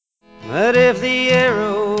But if the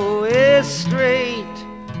arrow is straight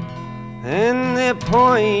and the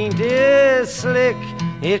point is slick,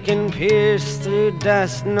 it can pierce through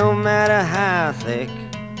dust no matter how thick.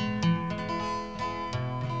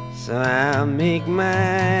 So I'll make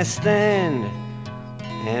my stand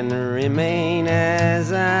and remain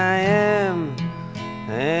as I am,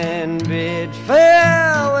 and bid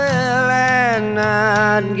farewell and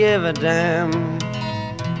not give a damn.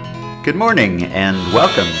 Good morning and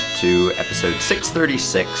welcome to episode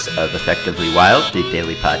 636 of Effectively Wild, the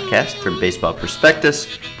daily podcast from Baseball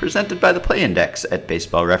Prospectus, presented by the Play Index at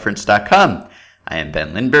baseballreference.com. I am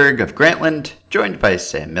Ben Lindbergh of Grantland, joined by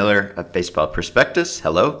Sam Miller of Baseball Prospectus.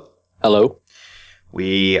 Hello. Hello.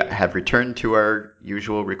 We have returned to our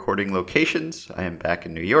usual recording locations. I am back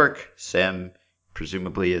in New York. Sam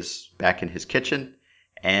presumably is back in his kitchen.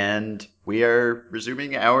 And we are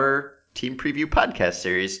resuming our team preview podcast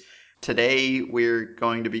series. Today, we're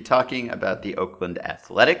going to be talking about the Oakland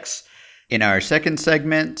Athletics. In our second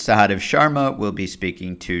segment, Sahadev Sharma will be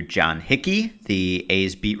speaking to John Hickey, the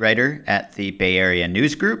A's beat writer at the Bay Area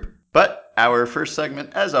News Group. But our first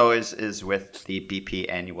segment, as always, is with the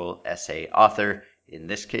BP Annual Essay author. In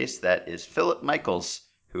this case, that is Philip Michaels,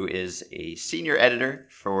 who is a senior editor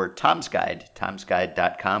for Tom's Guide,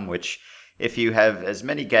 tomsguide.com, which, if you have as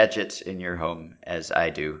many gadgets in your home as I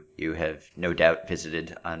do, you have no doubt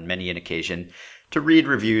visited on many an occasion to read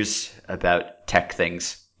reviews about tech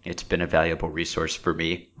things. It's been a valuable resource for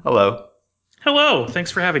me. Hello. Hello. Thanks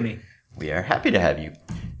for having me. We are happy to have you.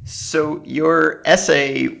 So your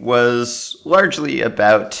essay was largely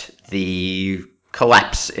about the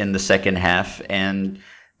collapse in the second half, and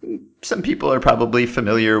some people are probably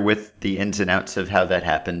familiar with the ins and outs of how that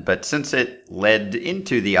happened, but since it led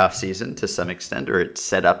into the offseason to some extent, or it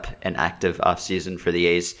set up an active offseason for the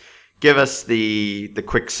A's, give us the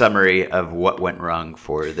quick summary of what went wrong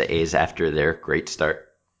for the A's after their great start.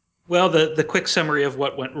 Well, the quick summary of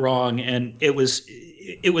what went wrong, and it was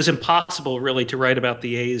impossible really to write about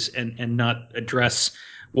the A's and not address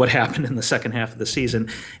what happened in the second half of the season.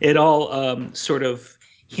 It all sort of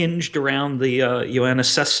hinged around the Yoenis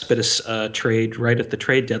Cespedes trade right at the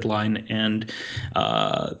trade deadline, and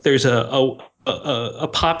there's a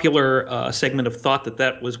popular segment of thought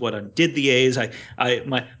that was what undid the A's.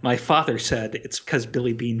 My father said it's because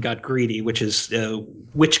Billy Beane got greedy, which is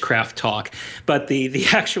witchcraft talk. But the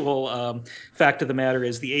actual fact of the matter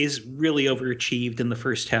is the A's really overachieved in the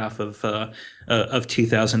first half of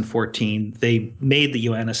 2014. They made the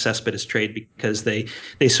Yoenis Cespedes trade because they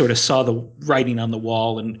sort of saw the writing on the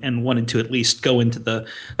wall and wanted to at least go into the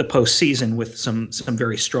postseason with some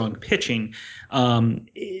very strong pitching.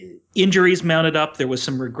 Injuries mounted up. There was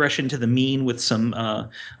some regression to the mean with some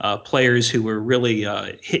players who were really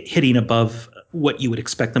hitting above what you would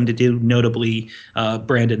expect them to do. Notably,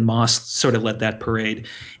 Brandon Moss sort of led that parade.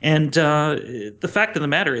 And the fact of the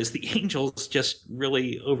matter is the Angels just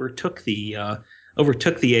really overtook the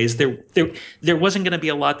A's. There wasn't going to be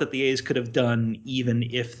a lot that the A's could have done, even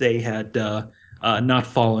if they had not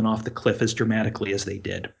fallen off the cliff as dramatically as they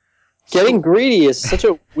did. Getting greedy is such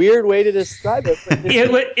a weird way to describe it.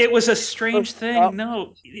 It was a strange thing.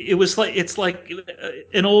 No, it's like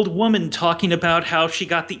an old woman talking about how she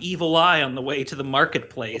got the evil eye on the way to the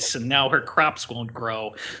marketplace, and now her crops won't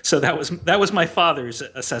grow. So that was my father's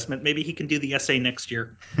assessment. Maybe he can do the essay next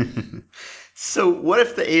year. So what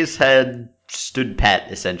if the A's had stood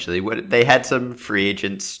pat, essentially? They had some free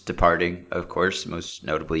agents departing, of course, most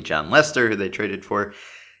notably John Lester, who they traded for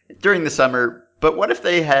during the summer. But what if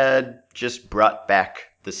they had just brought back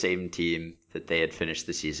the same team that they had finished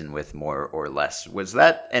the season with, more or less? Was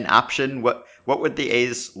that an option? What would the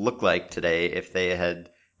A's look like today if they had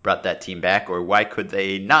brought that team back, or why could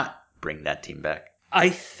they not bring that team back? I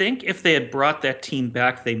think if they had brought that team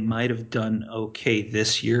back, they might have done okay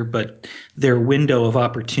this year, but their window of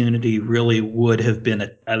opportunity really would have been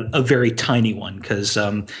a very tiny one because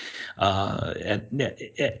and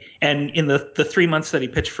in the 3 months that he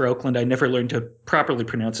pitched for Oakland, I never learned to properly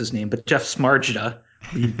pronounce his name, but Jeff Smargida,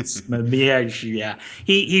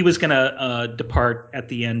 he was going to depart at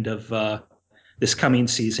the end of this coming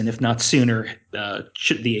season, if not sooner.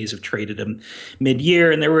 Should the A's have traded him mid-year,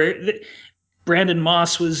 and there were. Brandon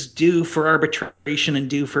Moss was due for arbitration and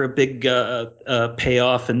due for a big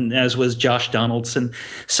payoff, and as was Josh Donaldson.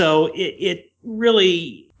 So it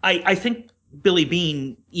really, I think Billy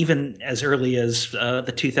Beane, even as early as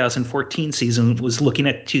the 2014 season, was looking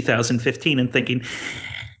at 2015 and thinking,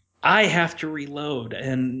 I have to reload.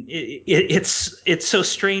 And it's so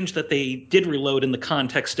strange that they did reload in the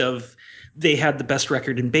context of they had the best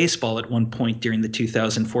record in baseball at one point during the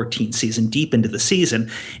 2014 season, deep into the season.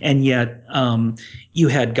 And yet you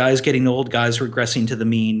had guys getting old, guys regressing to the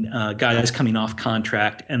mean, guys coming off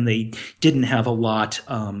contract, and they didn't have a lot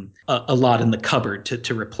in the cupboard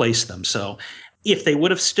to replace them. So if they would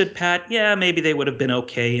have stood pat, yeah, maybe they would have been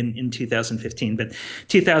okay in 2015. But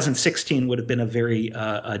 2016 would have been a very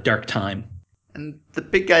dark time. And the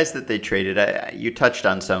big guys that they traded, you touched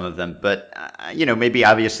on some of them, but maybe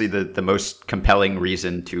obviously the most compelling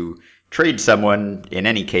reason to trade someone in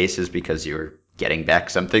any case is because you're getting back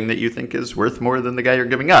something that you think is worth more than the guy you're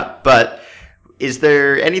giving up. But is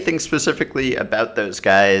there anything specifically about those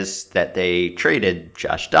guys that they traded?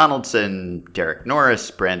 Josh Donaldson, Derek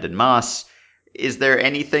Norris, Brandon Moss. Is there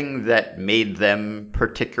anything that made them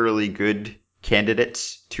particularly good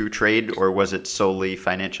candidates to trade, or was it solely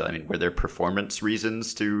financial? I mean, were there performance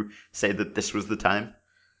reasons to say that this was the time?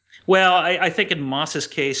 Well, I think in Moss's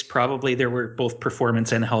case, probably there were both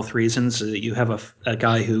performance and health reasons. You have a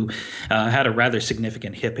guy who had a rather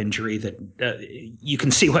significant hip injury that you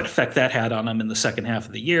can see what effect that had on him in the second half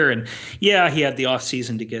of the year. And yeah, he had the off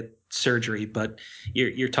season to get surgery, but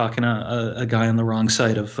you're talking a guy on the wrong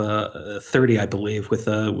side of 30, I believe, with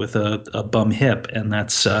a bum hip, and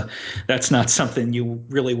that's not something you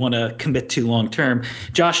really want to commit to long term.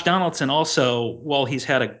 Josh Donaldson also, while he's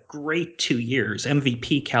had a great 2 years,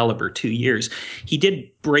 MVP caliber 2 years, he did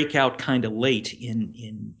break out kind of late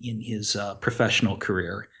in his professional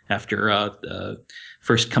career after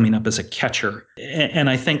first coming up as a catcher, and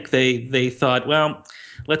I think they thought, well,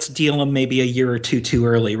 let's deal him maybe a year or two too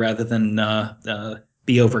early rather than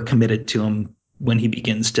be overcommitted to him when he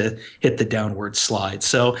begins to hit the downward slide.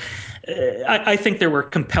 So I think there were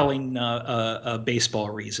compelling baseball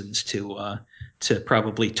reasons to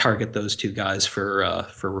probably target those two guys for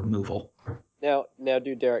removal. Now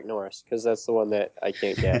do Derek Norris, because that's the one that I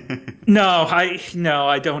can't get. No,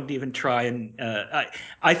 I don't even try. And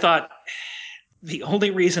I thought the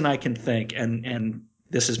only reason I can think, and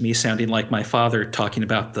this is me sounding like my father talking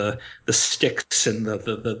about the sticks and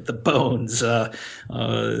the bones,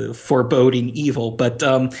 foreboding evil. But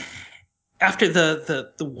after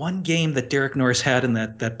the one game that Derek Norris had in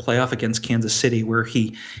that playoff against Kansas City, where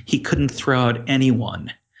he couldn't throw out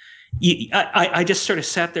anyone, I just sort of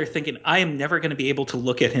sat there thinking, I am never going to be able to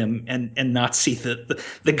look at him and not see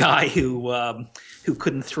the guy who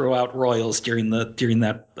couldn't throw out Royals during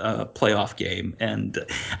that playoff game. And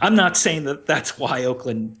I'm not saying that that's why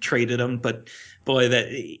Oakland traded him, but boy, that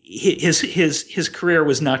his career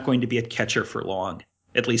was not going to be at catcher for long,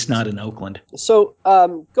 at least not in Oakland. So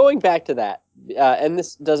going back to that, and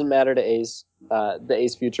this doesn't matter to the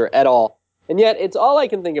A's future at all, and yet it's all I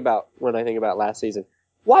can think about when I think about last season.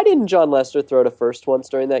 Why didn't John Lester throw to first once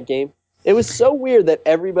during that game? It was so weird that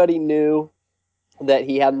everybody knew that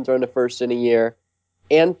he hadn't thrown to first in a year,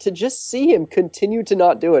 and to just see him continue to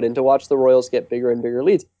not do it and to watch the Royals get bigger and bigger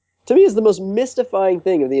leads, to me is the most mystifying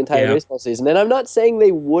thing of the entire baseball season. And I'm not saying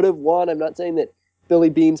they would have won. I'm not saying that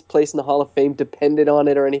Billy Beane's place in the Hall of Fame depended on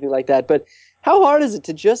it or anything like that. But how hard is it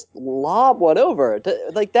to just lob one over?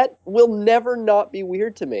 Like, that will never not be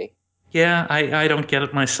weird to me. Yeah, I don't get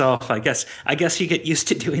it myself. I guess you get used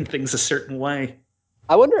to doing things a certain way.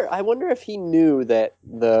 I wonder if he knew that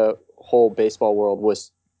the whole baseball world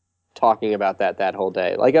was talking about that whole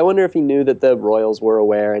day. Like, I wonder if he knew that the Royals were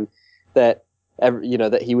aware and that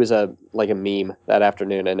that he was a meme that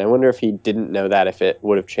afternoon. And I wonder if he didn't know that, if it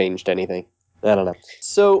would have changed anything. I don't know.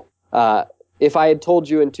 So, if I had told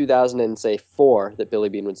you in 2004 that Billy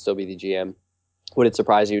Beane would still be the GM, would it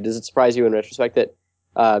surprise you? Does it surprise you in retrospect that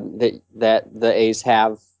the A's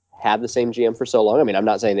have had the same GM for so long? I mean, I'm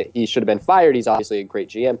not saying that he should have been fired. He's obviously a great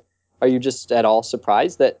GM. Are you just at all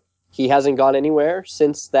surprised that he hasn't gone anywhere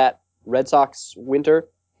since that Red Sox winter,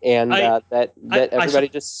 and that everybody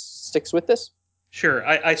just sticks with this? Sure.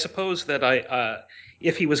 I suppose that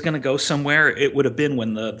if he was going to go somewhere, it would have been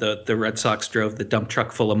when the Red Sox drove the dump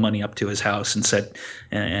truck full of money up to his house and said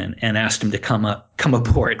and asked him to come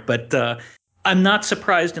aboard. But I'm not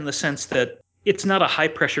surprised in the sense that it's not a high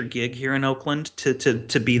pressure gig here in Oakland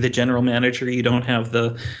to be the general manager. You don't have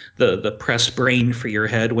the press brain for your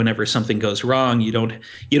head whenever something goes wrong. You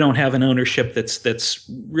don't have an ownership that's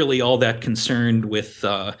really all that concerned with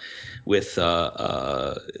in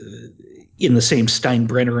the same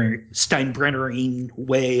Steinbrennerine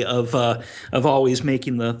way of always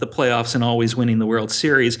making the playoffs and always winning the World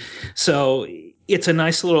Series. So it's a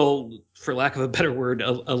nice little, for lack of a better word,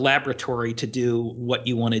 a laboratory to do what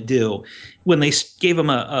you want to do. When they gave him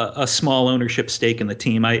a small ownership stake in the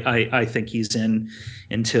team, I think he's in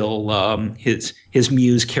until his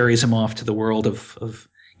muse carries him off to the world of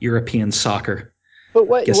European soccer.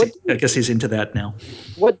 But I guess he's into that now.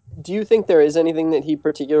 what do you think there is anything that he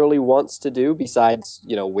particularly wants to do besides,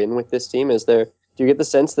 win with this team? Do you get the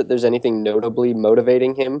sense that there's anything notably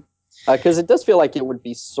motivating him? Because it does feel like it would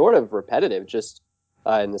be sort of repetitive, just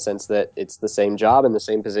in the sense that it's the same job in the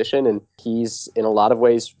same position, and he's in a lot of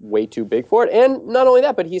ways way too big for it. And not only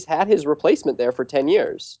that, but he's had his replacement there for 10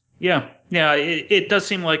 years. Yeah. It does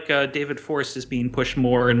seem like David Forst is being pushed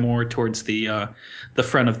more and more towards the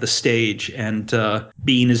front of the stage, and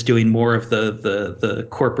Bean is doing more of the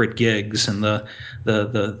corporate gigs and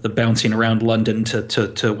the bouncing around London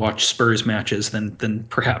to watch Spurs matches than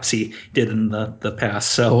perhaps he did in the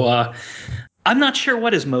past. So I'm not sure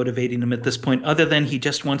what is motivating him at this point, other than he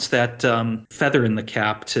just wants that feather in the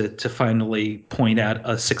cap to finally point at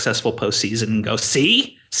a successful postseason and go,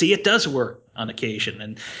 see, it does work on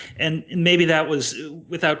occasion. And maybe that was,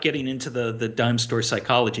 without getting into the dime store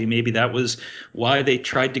psychology, maybe that was why they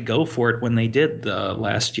tried to go for it when they did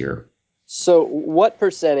last year. So what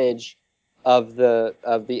percentage of the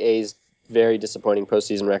A's very disappointing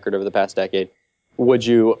postseason record over the past decade would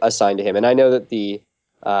you assign to him? And I know that the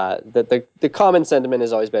common sentiment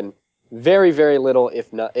has always been very, very little,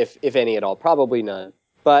 if any at all, probably none.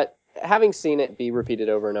 But having seen it be repeated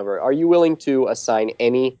over and over, are you willing to assign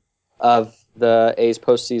any of the A's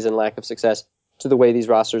postseason lack of success to the way these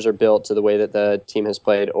rosters are built, to the way that the team has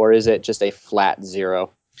played, or is it just a flat zero?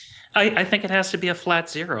 I think it has to be a flat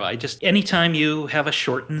zero. Anytime you have a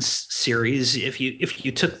shortened series, if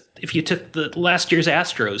you took the last year's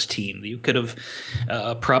Astros team, you could have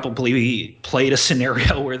probably played a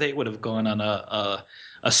scenario where they would have gone on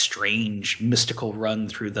a strange mystical run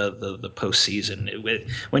through the postseason.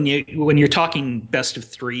 When you're talking best of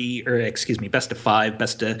 3, or excuse me, best of 5,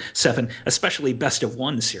 best of 7, especially best of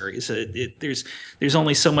 1 series, there's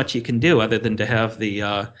only so much you can do other than to have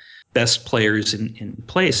the best players in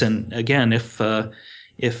place. And again, if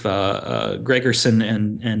Gregerson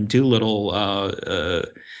and Doolittle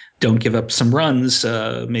don't give up some runs,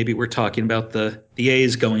 maybe we're talking about the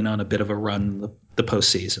A's going on a bit of a run the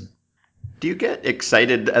postseason. Do you get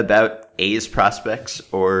excited about A's prospects,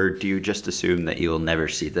 or do you just assume that you will never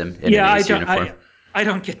see them in an A's uniform? I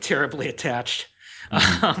don't get terribly attached.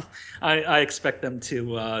 Mm-hmm. I expect them to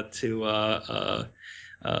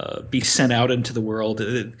be sent out into the world.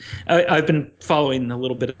 I've been following a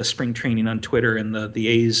little bit of spring training on Twitter, and the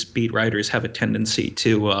A's beat writers have a tendency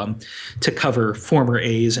to cover former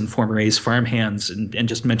A's and former A's farmhands and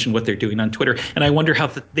just mention what they're doing on Twitter. And I wonder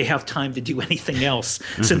how they have time to do anything else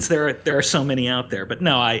since there are so many out there. But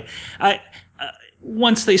no, I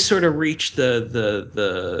once they sort of reach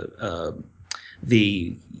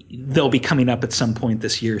they'll be coming up at some point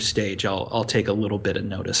this year stage, I'll take a little bit of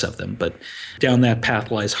notice of them. But down that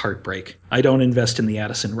path lies heartbreak. I don't invest in the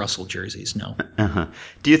Addison Russell jerseys, no. Uh-huh.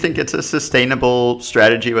 Do you think it's a sustainable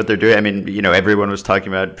strategy what they're doing? I mean, everyone was talking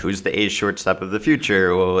about who's the A's shortstop of the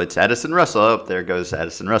future. Well, it's Addison Russell. Oh, there goes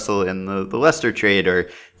Addison Russell in the Lester trade. Or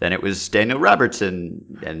then it was Daniel Robertson,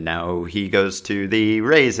 and now he goes to the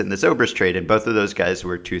Rays in the Zobrist trade. And both of those guys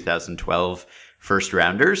were 2012 first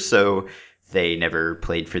rounders. So they never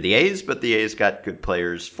played for the A's, but the A's got good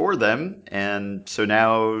players for them. And so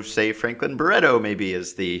now, say, Franklin Barreto maybe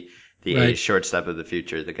is the right A's shortstop of the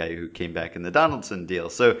future, the guy who came back in the Donaldson deal.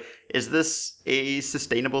 So is this a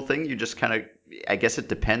sustainable thing? You just kind of, I guess it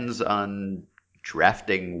depends on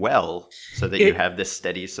drafting well so that you have this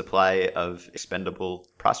steady supply of expendable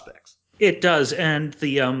prospects. It does, and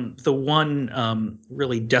the one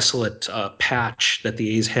really desolate patch that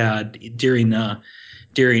the A's had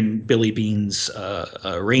during Billy Beane's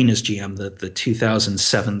reign as GM, the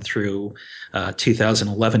 2007 through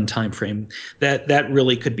 2011 timeframe, that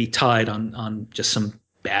really could be tied on just some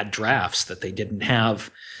bad drafts that they didn't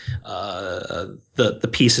have the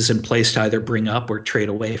pieces in place to either bring up or trade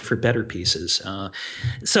away for better pieces.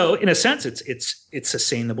 So in a sense, it's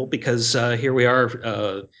sustainable because here we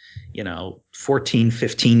are, 14,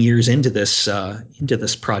 15 years into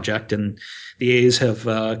this project, and the A's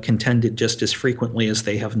have contended just as frequently as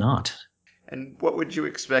they have not. And what would you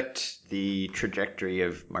expect the trajectory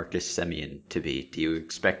of Marcus Semien to be? Do you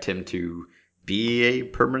expect him to be a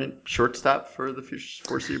permanent shortstop for the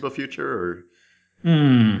foreseeable future,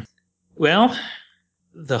 or? Well,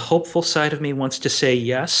 the hopeful side of me wants to say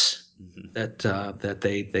yes. Mm-hmm. That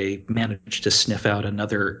they managed to sniff out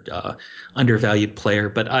another undervalued player,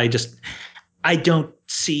 but I don't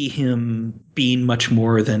see him being much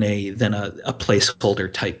more than a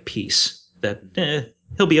placeholder type piece. That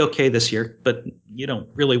he'll be okay this year, but you don't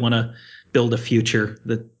really want to build a future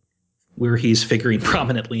where he's figuring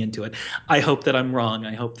prominently into it. I hope that I'm wrong.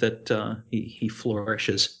 I hope that he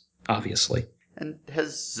flourishes, obviously. And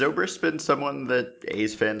has Zobrist been someone that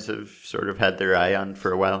A's fans have sort of had their eye on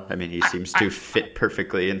for a while? I mean, he seems to fit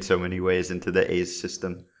perfectly in so many ways into the A's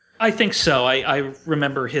system. I think so. I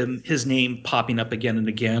remember his name popping up again and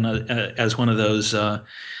again as one of those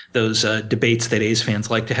debates that A's fans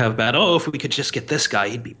like to have about, oh, if we could just get this guy,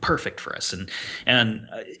 he'd be perfect for us. And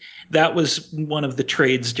that was one of the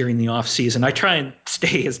trades during the off season. I try and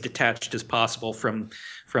stay as detached as possible from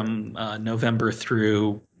November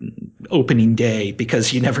through opening day,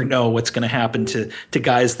 because you never know what's going to happen to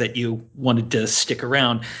guys that you wanted to stick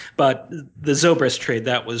around. But the Zobrist trade,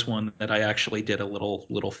 that was one that I actually did a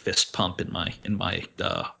little fist pump in my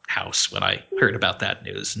house when I heard about that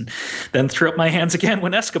news, and then threw up my hands again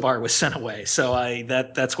when Escobar was sent away. So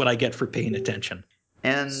that's what I get for paying attention.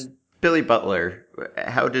 And Billy Butler,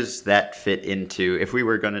 how does that fit into, if we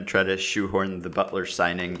were going to try to shoehorn the Butler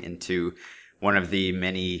signing into one of the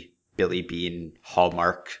many Billy Beane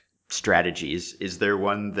hallmark strategies, is there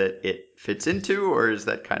one that it fits into, or is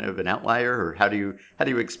that kind of an outlier, or how do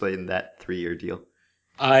you explain that 3-year deal?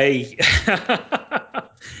 I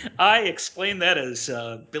I explain that as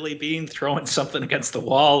Billy Beane throwing something against the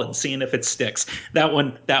wall and seeing if it sticks. That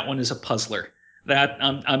one is a puzzler. That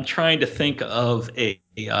I'm trying to think of a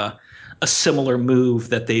similar move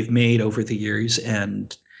that they've made over the years,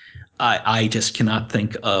 and I just cannot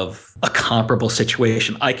think of a comparable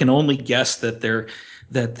situation. I can only guess that they're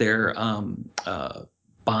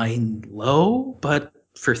buying low, but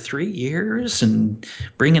for 3 years, and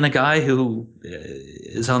bringing a guy who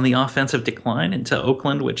is on the offensive decline into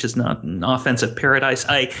Oakland, which is not an offensive paradise.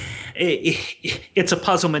 It's a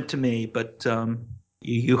puzzlement to me, but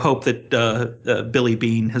you hope that Billy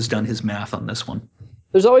Beane has done his math on this one.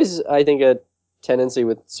 There's always, I think, a tendency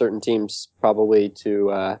with certain teams probably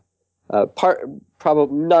to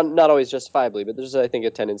probably not always justifiably, but there's, I think, a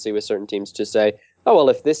tendency with certain teams to say, oh well,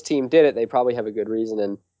 if this team did it, they probably have a good reason,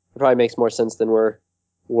 and it probably makes more sense than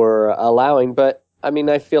we're allowing. But I mean,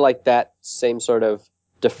 I feel like that same sort of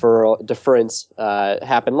deference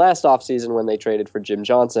happened last offseason when they traded for Jim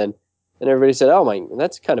Johnson, and everybody said, oh my,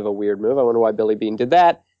 that's kind of a weird move. I wonder why Billy Beane did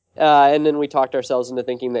that. And then we talked ourselves into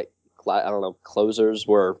thinking that, I don't know, closers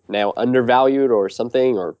were now undervalued or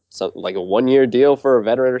something, or something like a 1-year deal for a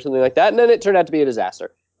veteran or something like that. And then it turned out to be a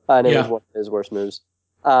disaster. And it was one of his worst moves.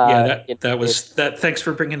 That was that. Thanks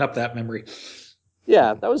for bringing up that memory.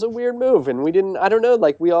 Yeah, that was a weird move. And we didn't, I don't know,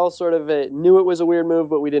 like we all sort of knew it was a weird move,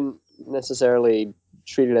 but we didn't necessarily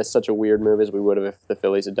treat it as such a weird move as we would have if the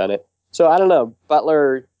Phillies had done it. So I don't know.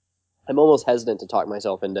 Butler, I'm almost hesitant to talk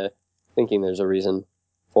myself into thinking there's a reason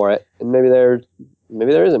for it. And maybe there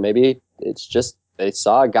isn't. Maybe it's just they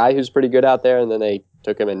saw a guy who's pretty good out there, and then they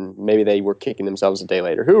took him, and maybe they were kicking themselves a day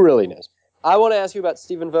later. Who really knows? I want to ask you about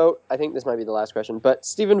Stephen Vogt. I think this might be the last question, but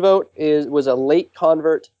Stephen Vogt was a late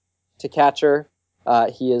convert to catcher.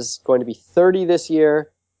 He is going to be 30 this year,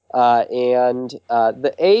 and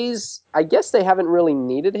the A's, I guess they haven't really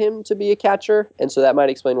needed him to be a catcher, and so that might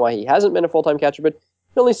explain why he hasn't been a full-time catcher, but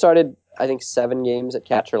he only started, I think, 7 games at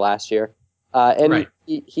catcher last year. And right.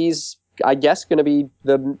 He's, I guess, going to be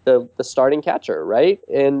the starting catcher, right?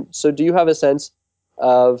 And so do you have a sense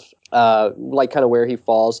of like kind of where he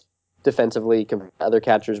falls defensively compared to other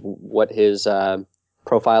catchers, what his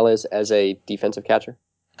profile is as a defensive catcher?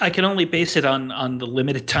 I can only base it on the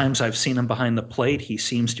limited times I've seen him behind the plate. He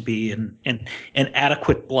seems to be an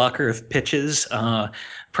adequate blocker of pitches,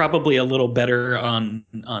 probably a little better on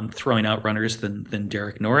throwing out runners than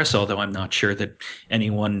Derek Norris, although I'm not sure that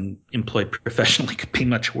anyone employed professionally could be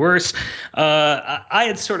much worse. I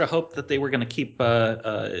had sort of hoped that they were going to keep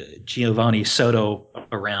Giovanni Soto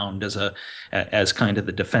around as kind of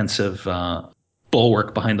the defensive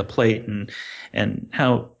bulwark behind the plate, and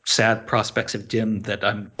how sad prospects have dimmed that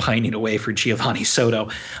I'm pining away for Giovanni Soto.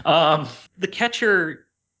 The catcher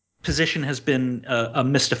position has been a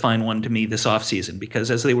mystifying one to me this offseason,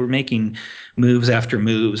 because as they were making moves after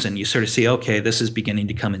moves, and you sort of see, okay, this is beginning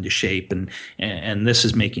to come into shape, and this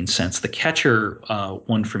is making sense. The catcher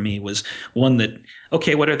one for me was one that,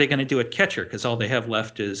 okay, what are they going to do at catcher? Because all they have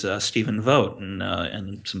left is Stephen Vogt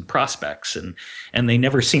and some prospects, and they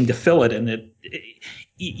never seem to fill it. And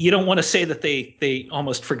you don't want to say that they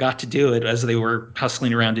almost forgot to do it as they were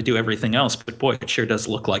hustling around to do everything else, but boy, it sure does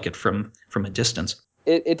look like it from a distance.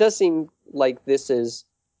 It does seem like this is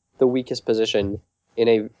the weakest position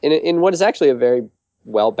in what is actually a very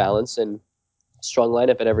well balanced and strong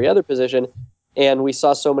lineup at every other position. And we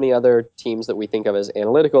saw so many other teams that we think of as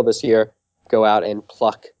analytical this year go out and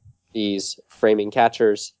pluck these framing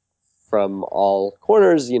catchers from all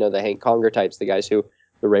corners. You know, the Hank Conger types, the guys who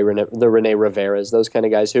the Rene Riveras, those kind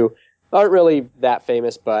of guys who aren't really that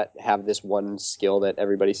famous, but have this one skill that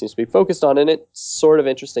everybody seems to be focused on. And it's sort of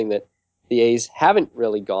interesting that the A's haven't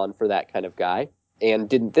really gone for that kind of guy and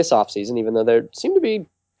didn't this offseason, even though there seem to be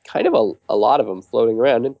kind of a lot of them floating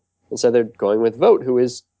around. And so they're going with Vogt, who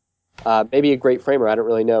is maybe a great framer. I don't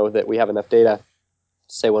really know that we have enough data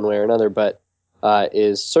to say one way or another, but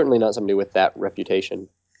is certainly not somebody with that reputation.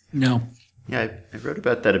 No. Yeah, I wrote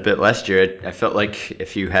about that a bit last year. I felt like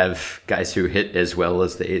if you have guys who hit as well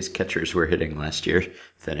as the A's catchers were hitting last year,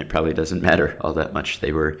 then it probably doesn't matter all that much.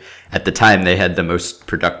 They were, at the time, they had the most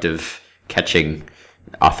productive catching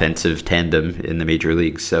offensive tandem in the major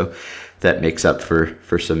leagues. So that makes up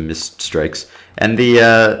for some missed strikes. And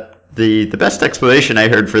the best explanation I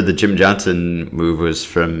heard for the Jim Johnson move was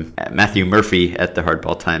from Matthew Murphy at the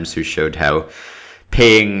Hardball Times, who showed how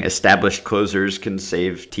paying established closers can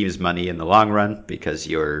save teams money in the long run because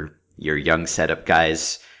your young setup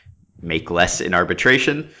guys make less in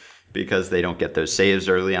arbitration because they don't get those saves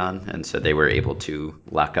early on, and so they were able to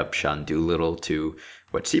lock up Sean Doolittle to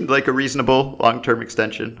what seemed like a reasonable long-term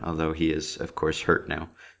extension, although he is, of course, hurt now.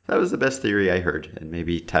 That was the best theory I heard, and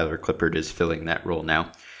maybe Tyler Clippard is filling that role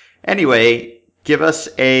now. Anyway, give us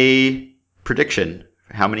a prediction.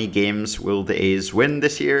 How many games will the A's win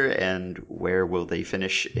this year, and where will they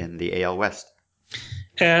finish in the AL West?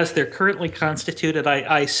 As they're currently constituted,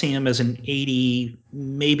 I see them as an 80,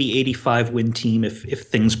 maybe 85 win team if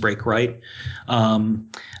things break right.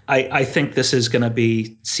 I think this is going to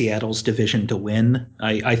be Seattle's division to win.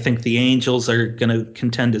 I think the Angels are going to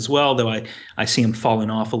contend as well, though I see them falling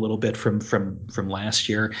off a little bit from last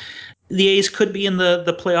year. The A's could be in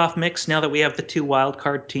the playoff mix now that we have the two wild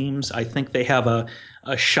card teams. I think they have a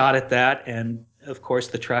shot at that, and of course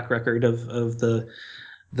the track record of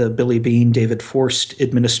the Billy Beane, David Forst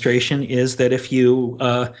administration is that if you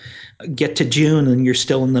get to June and you're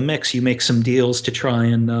still in the mix, you make some deals to try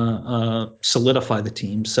and solidify the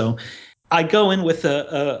team. So I go in with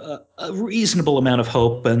a reasonable amount of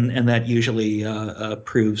hope, and that usually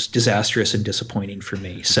proves disastrous and disappointing for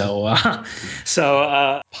me. So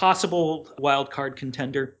possible wild card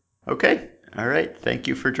contender. Okay. All right. Thank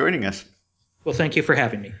you for joining us. Well, thank you for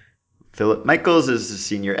having me. Philip Michaels is the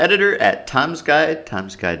senior editor at Tom's Guide,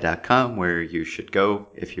 tomsguide.com, where you should go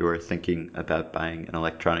if you are thinking about buying an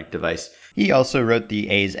electronic device. He also wrote the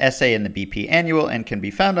A's essay in the BP Annual and can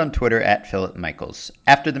be found on Twitter at Philip Michaels.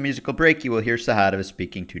 After the musical break, you will hear Sahadov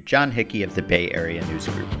speaking to John Hickey of the Bay Area News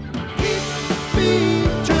Group. Keep me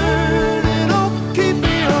turning on, keep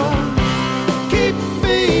me on, keep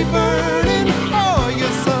me burning for you,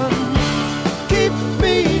 son. Keep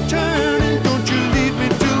me turning, don't you leave me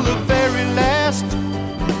till the very last.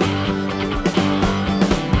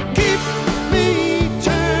 Keep me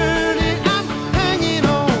turning, I'm hanging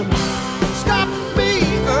on. Stop me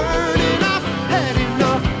earning, I've had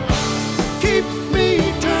enough. Keep me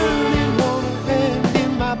turning, wanna hand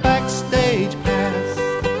in my backstage pass.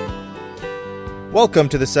 Welcome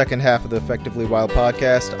to the second half of the Effectively Wild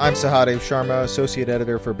podcast. I'm Sahadev Sharma, Associate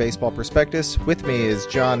Editor for Baseball Prospectus. With me is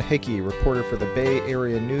John Hickey, reporter for the Bay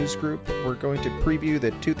Area News Group. We're going to preview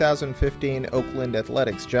the 2015 Oakland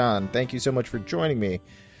Athletics. John, thank you so much for joining me.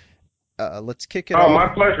 Let's kick it off. Oh, my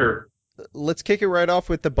pleasure. Let's kick it right off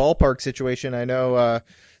with the ballpark situation. I know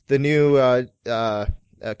the new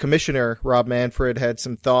commissioner, Rob Manfred, had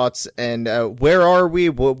some thoughts. And where are we?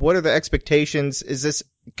 What are the expectations? Is this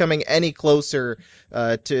coming any closer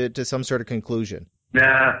to some sort of conclusion?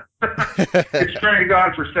 Nah. It's dragged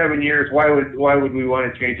on for 7 years. Why would we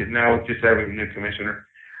want to change it now with just having a new commissioner?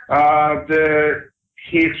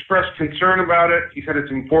 He expressed concern about it. He said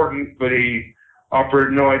it's important, but he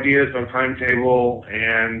offered no ideas on timetable.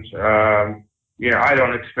 And I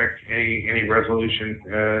don't expect any resolution.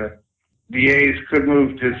 The A's could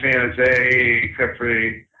move to San Jose, except for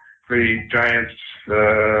the Giants'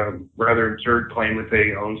 rather absurd claim that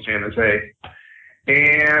they own San Jose.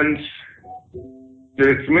 And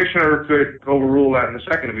the commissioner could overrule that in a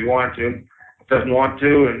second if he wanted to. Doesn't want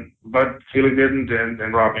to, and Bud Selig didn't,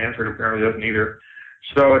 and Rob Manfred apparently doesn't either.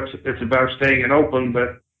 So it's about staying in Oakland,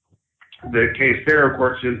 but the case there, of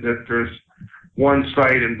course, is that there's one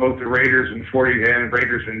site, and both the Raiders and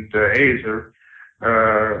Raiders and A's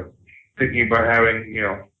are thinking about having,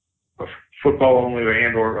 a football only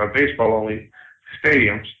and/or a baseball only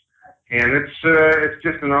stadiums, and it's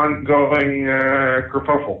just an ongoing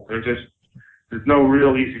kerfuffle. There's no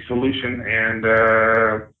real easy solution, and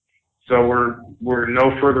so we're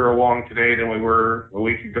no further along today than we were a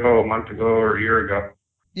week ago, a month ago, or a year ago.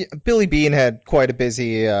 Yeah, Billy Beane had quite a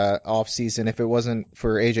busy offseason. If it wasn't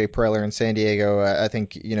for AJ Preller in San Diego, I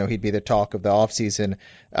think he'd be the talk of the offseason.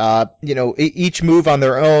 Each move on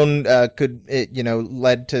their own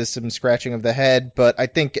led to some scratching of the head, but I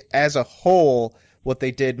think as a whole, what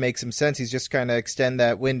they did makes some sense. He's just kind of extend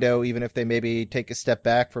that window, even if they maybe take a step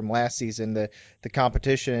back from last season. The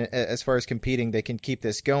competition, as far as competing, they can keep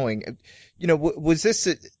this going.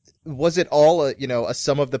 Was it all a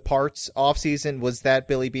sum of the parts off season? Was that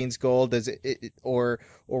Billy Beane's goal? Or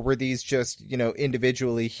were these just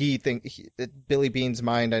individually? Billy Beane's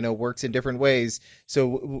mind, I know, works in different ways.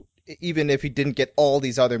 So even if he didn't get all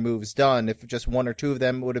these other moves done, if just one or two of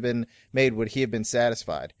them would have been made, would he have been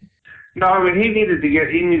satisfied? No, I mean he needed to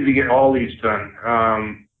get all these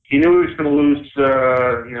done. He knew he was going to lose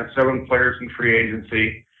 7 players in free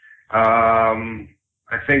agency.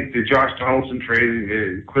 I think the Josh Donaldson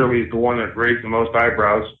trade clearly is the one that raised the most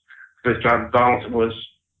eyebrows because Josh Donaldson was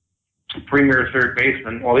a premier third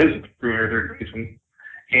baseman. Well, is a premier third baseman,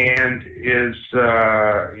 and is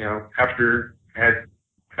after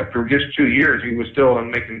just 2 years he was still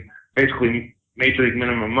making basically major league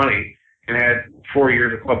minimum money and had 4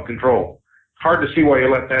 years of club control. Hard to see why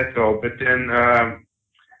you let that go, but then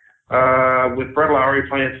with Brett Lowry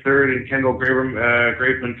playing third and Kendall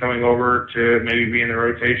Graveman coming over to maybe be in the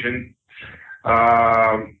rotation,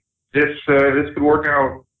 this could work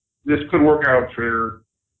out. This could work out for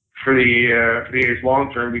the A's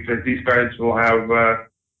long term because these guys will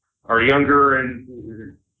are younger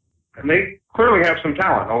and they clearly have some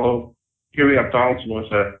talent. Although giving up Donaldson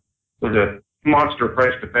was a monster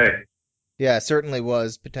price to pay. Yeah, it certainly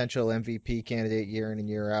was potential MVP candidate year in and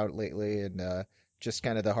year out lately, and just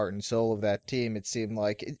kind of the heart and soul of that team. It seemed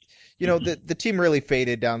like, the team really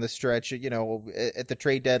faded down the stretch. At the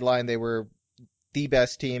trade deadline, they were the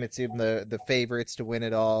best team. It seemed the favorites to win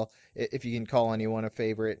it all, if you can call anyone a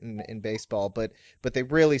favorite in baseball. But they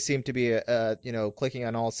really seemed to be, clicking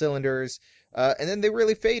on all cylinders, and then they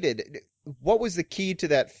really faded. What was the key to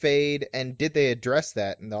that fade, and did they address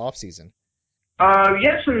that in the offseason?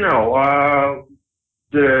 Yes and no.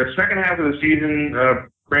 The second half of the season,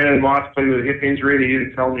 Brandon Moss played with a hip injury that he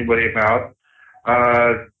didn't tell anybody about.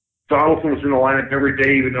 Donaldson was in the lineup every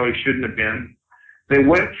day, even though he shouldn't have been. They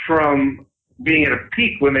went from being at a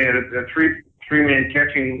peak when they had a three-man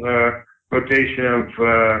catching rotation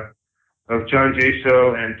of John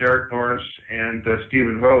Jaso and Derek Norris and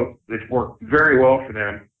Stephen Vogt that worked very well for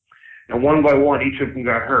them. And one by one, each of them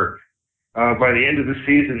got hurt. By the end of the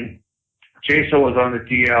season, Jaso was on the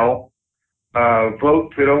DL.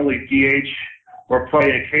 Vogt could only DH or play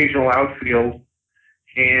an occasional outfield.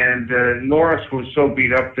 And Norris was so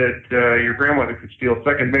beat up that your grandmother could steal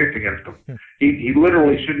second base against him. He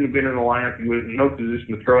literally shouldn't have been in the lineup. He was in no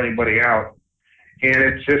position to throw anybody out. And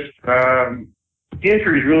it's just the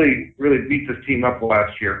injuries really beat this team up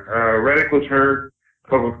last year. Reddick was hurt.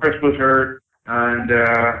 Coco Crisp was hurt. And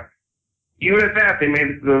even at that, they made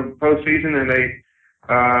it to the postseason, and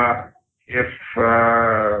if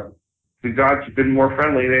the gods had been more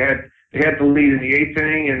friendly, they had the lead in the 8th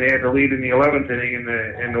inning and they had the lead in the 11th inning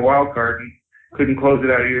in the wild card and couldn't close it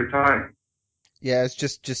out either time. Yeah, it's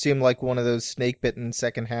just seemed like one of those snake-bitten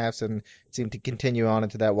second halves, and seemed to continue on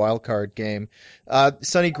into that wild card game.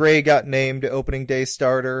 Sonny Gray got named opening day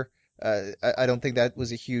starter. I don't think that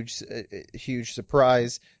was a huge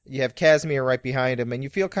surprise. You have Kazmir right behind him, and you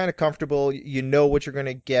feel kind of comfortable. You know what you're going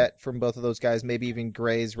to get from both of those guys. Maybe even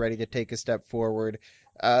Gray's ready to take a step forward.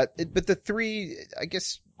 But the three, I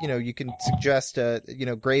guess, you can suggest,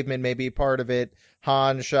 Graveman may be part of it.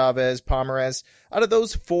 Hahn, Chavez, Pomeranz. Out of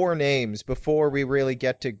those 4 names, before we really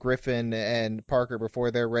get to Griffin and Parker, before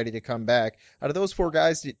they're ready to come back, out of those 4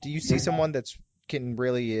 guys, do you see someone that's can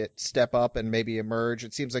really step up and maybe emerge?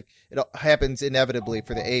 It seems like it happens inevitably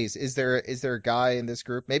for the A's. Is there a guy in this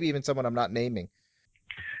group, maybe even someone I'm not naming?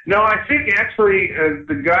 No, I think actually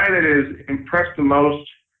the guy that has impressed the most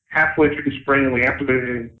halfway through spring, and we have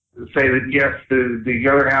to say that yes, the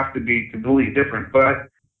other half to be completely different, but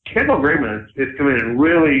Kendall Graveman is coming in and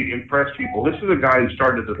really impressed people. This is a guy who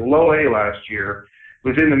started at low A last year,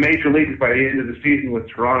 was in the major leagues by the end of the season with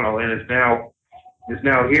Toronto, and is now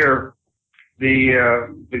here.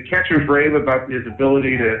 The catcher's rave about his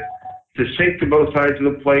ability to sink to both sides of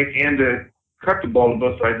the plate and to cut the ball to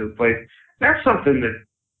both sides of the plate. That's something that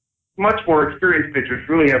much more experienced pitchers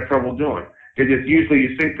really have trouble doing. It's usually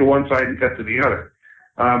you sink to one side and cut to the other.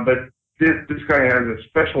 But this guy has a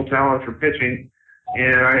special talent for pitching,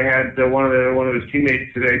 and I had one of his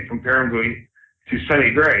teammates today compare him to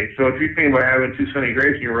Sonny Gray. So if you're thinking about having 2 Sonny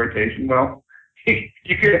Grays in your rotation, well,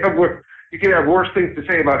 you could have worse things to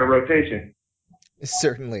say about a rotation.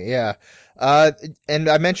 Certainly, yeah. Uh, and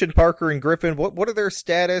I mentioned Parker and Griffin. What are their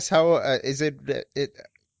status? How is it?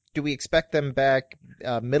 Do we expect them back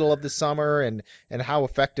middle of the summer? And how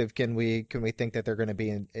effective can we think that they're going to be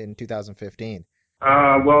in 2015?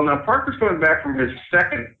 Well, now Parker's coming back from his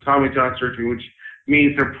second Tommy John surgery, which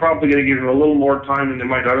means they're probably going to give him a little more time than they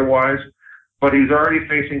might otherwise. But he's already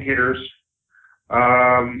facing hitters.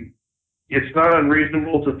 Um, it's not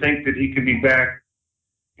unreasonable to think that he could be back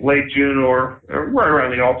late June or right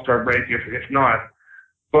around the All-Star break, if not.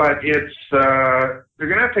 But it's they're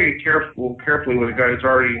going to have to take it carefully with a guy who's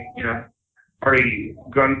already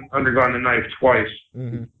undergone the knife twice.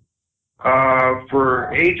 Hmm.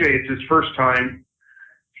 For AJ, it's his first time,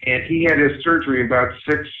 and he had his surgery about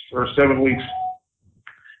 6 or 7 weeks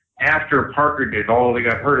after Parker did, although they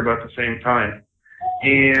got hurt about the same time.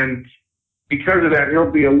 And because of that,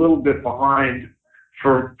 he'll be a little bit behind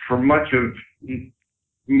for much of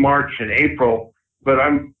March and April. But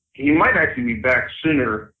he might actually be back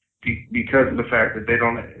sooner because of the fact that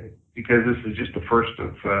because this is just the first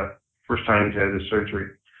time he's had this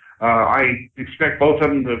surgery. I expect both of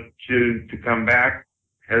them to come back,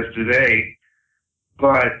 as do they.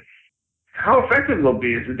 But how effective they'll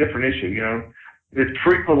be is a different issue. It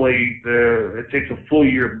frequently it takes a full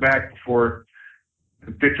year back before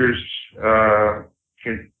the pitchers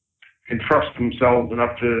can trust themselves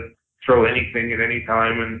enough to throw anything at any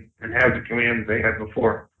time and have the command they had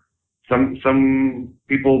before. Some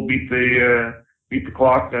people beat the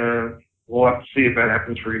clock. We'll have to see if that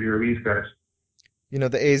happens for either of these guys.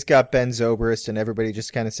 The A's got Ben Zobrist, and everybody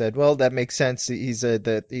just kind of said, "Well, that makes sense. He's a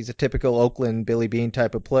typical Oakland Billy Beane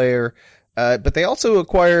type of player." But they also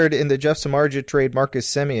acquired in the Jeff Samardzija trade Marcus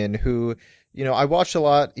Semien, who, I watched a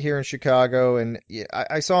lot here in Chicago, and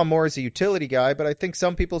I saw him more as a utility guy. But I think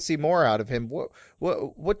some people see more out of him. What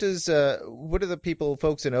do the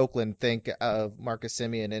folks in Oakland think of Marcus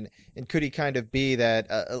Semien, and could he kind of be that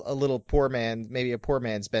a little poor man, maybe a poor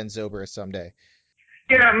man's Ben Zobrist someday?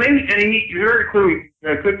 Yeah, maybe, and he very clearly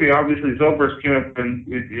could be. Obviously, Zobrist came up and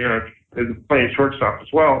is playing shortstop as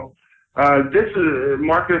well. This is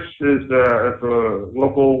Marcus is a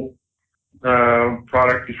local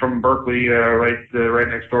product. He's from Berkeley, right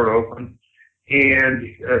next door to Oakland, and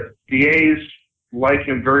the A's like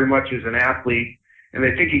him very much as an athlete, and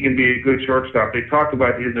they think he can be a good shortstop. They talked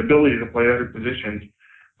about his ability to play other positions,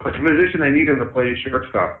 but the position they need him to play is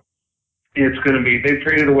shortstop. It's going to be. They've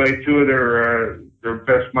traded away two of their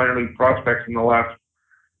best minor league prospects in the last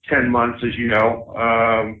 10 months, as you know,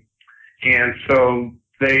 and so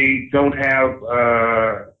they don't have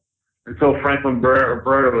until Franklin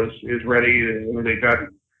Barreto is ready. They got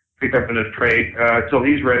picked up in a trade. Until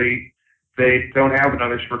he's ready, they don't have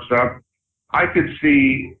another shortstop. I could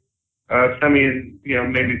see Semien,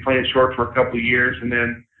 maybe playing short for a couple of years and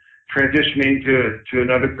then transitioning to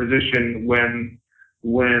another position when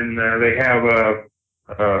they have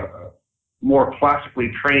a more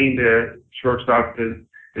classically trained shortstop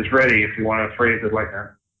is ready, if you want to phrase it like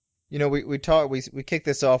that. We kicked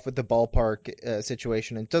this off with the ballpark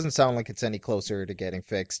situation, and it doesn't sound like it's any closer to getting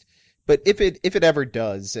fixed. But if it ever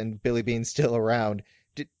does, and Billy Beane's still around,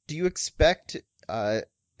 do you expect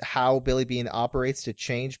how Billy Beane operates to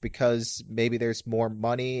change because maybe there's more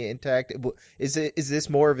money intact? Is this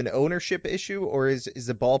more of an ownership issue, or is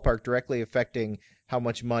the ballpark directly affecting how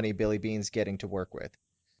much money Billy Beane's getting to work with?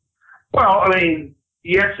 Well, I mean,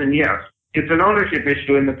 yes and yes. It's an ownership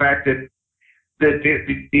issue in the fact that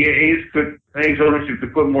the A's ownership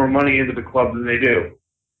could put more money into the club than they do,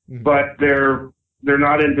 but they're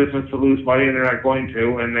not in business to lose money, and they're not going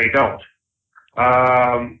to, and they don't.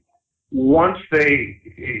 Once they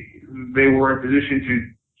were in position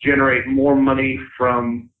to generate more money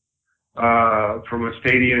from a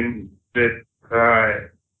stadium that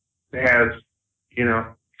has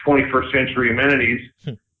 21st century amenities,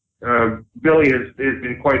 Billy has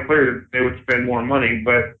been quite clear that they would spend more money,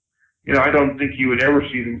 but I don't think you would ever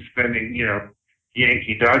see them spending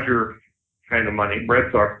Yankee Dodger kind of money,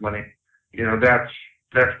 Red Sox money.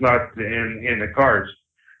 That's not in the cards.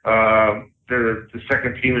 They're the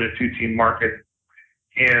second team in a two-team market,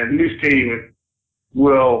 and new stadium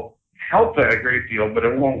will help that a great deal, but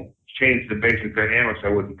it won't change the basic dynamics, I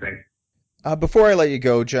wouldn't think. Before I let you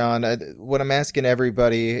go, John, what I'm asking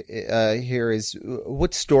everybody here is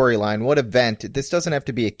what storyline, what event, this doesn't have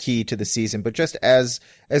to be a key to the season, but just as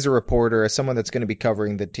a reporter, as someone that's going to be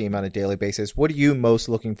covering the team on a daily basis, what are you most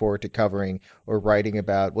looking forward to covering or writing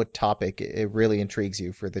about? What topic it really intrigues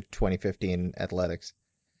you for the 2015 Athletics?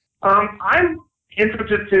 I'm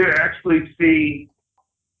interested to actually see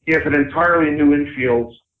if an entirely new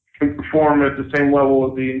infield can perform at the same level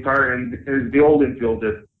as the old infield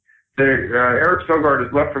did. Eric Sogard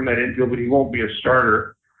is left from that infield, but he won't be a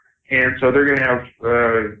starter. And so they're going to have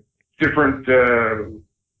different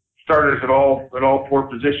starters at all four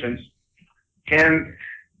positions. And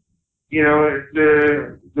you know,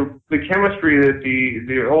 the chemistry that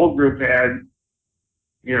the old group had,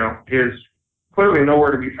 you know, is clearly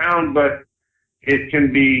nowhere to be found. But it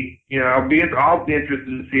can be, you know, I'll be interested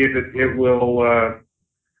to see if it will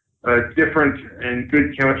different and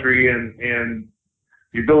good chemistry and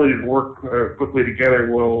the ability to work quickly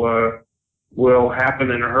together will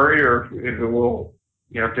happen in a hurry, or if it will,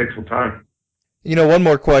 you know, take some time. You know, one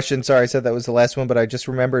more question. Sorry, I said that was the last one, but I just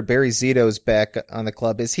remembered Barry Zito's back on the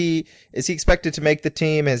club. Is he expected to make the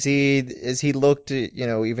team? Has he looked, you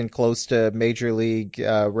know, even close to major league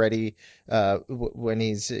ready when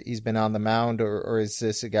he's been on the mound, or is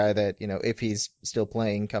this a guy that, you know, if he's still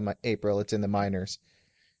playing come April, it's in the minors?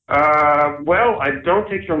 Well, I don't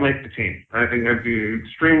think he'll make the team. I think that'd be an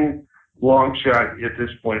extreme long shot at this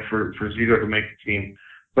point for Zito to make the team.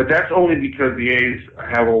 But that's only because the A's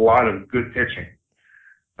have a lot of good pitching.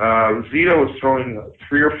 Zito is throwing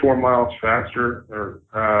 3 or 4 miles faster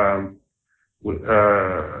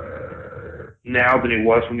now than he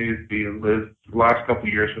was when he lived the last couple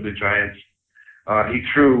of years with the Giants. He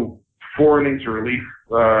threw 4 innings of relief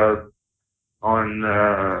on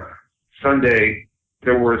Sunday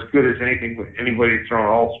that were as good as anybody's thrown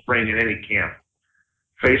all spring in any camp.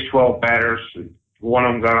 Faced 12 batters. One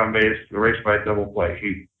of them got on base, erased by a double play.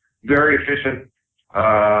 He very efficient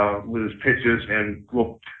with his pitches and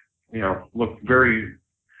looked very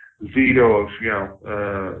Zito of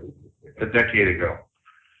a decade ago.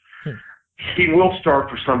 He will start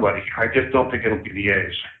for somebody. I just don't think it'll be the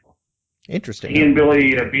A's. Interesting. He and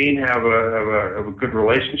Billy Beane have a good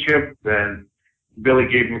relationship, and Billy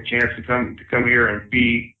gave him a chance to come here and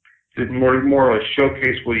be more or less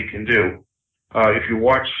showcase what he can do. If you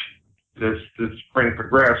watch this spring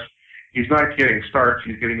progress, he's not getting starts,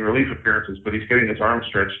 he's getting relief appearances, but he's getting his arms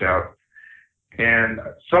stretched out. And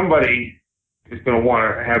somebody is going to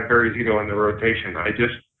want to have Barry Zito in the rotation. I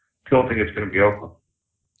just don't think it's going to be Oakland.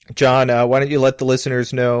 John, why don't you let the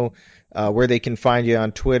listeners know where they can find you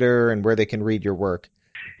on Twitter and where they can read your work?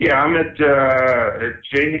 Yeah, I'm at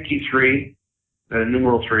jhickey3,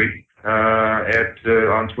 numeral 3,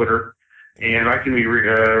 on Twitter. And I can be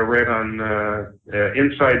read on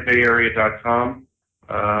InsideBayArea.com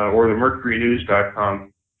or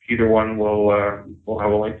theMercuryNews.com. Either one will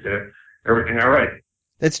have a link to everything I write.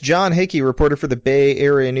 That's John Hickey, reporter for the Bay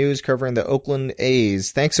Area News covering the Oakland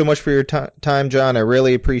A's. Thanks so much for your time, John. I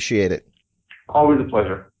really appreciate it. Always a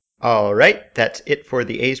pleasure. All right, that's it for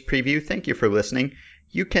the A's preview. Thank you for listening.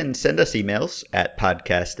 You can send us emails at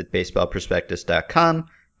podcast@baseballprospectus.com.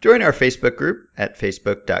 Join our Facebook group at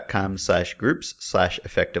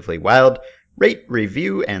facebook.com/groups/effectivelywild. Rate,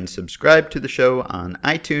 review, and subscribe to the show on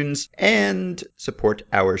iTunes, and support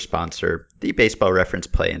our sponsor, the Baseball Reference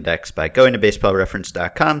Play Index, by going to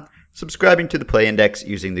baseballreference.com, subscribing to the Play Index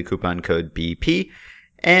using the coupon code BP,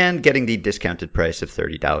 and getting the discounted price of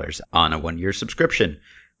 $30 on a 1-year subscription.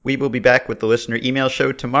 We will be back with the listener email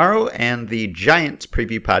show tomorrow and the Giants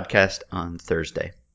preview podcast on Thursday.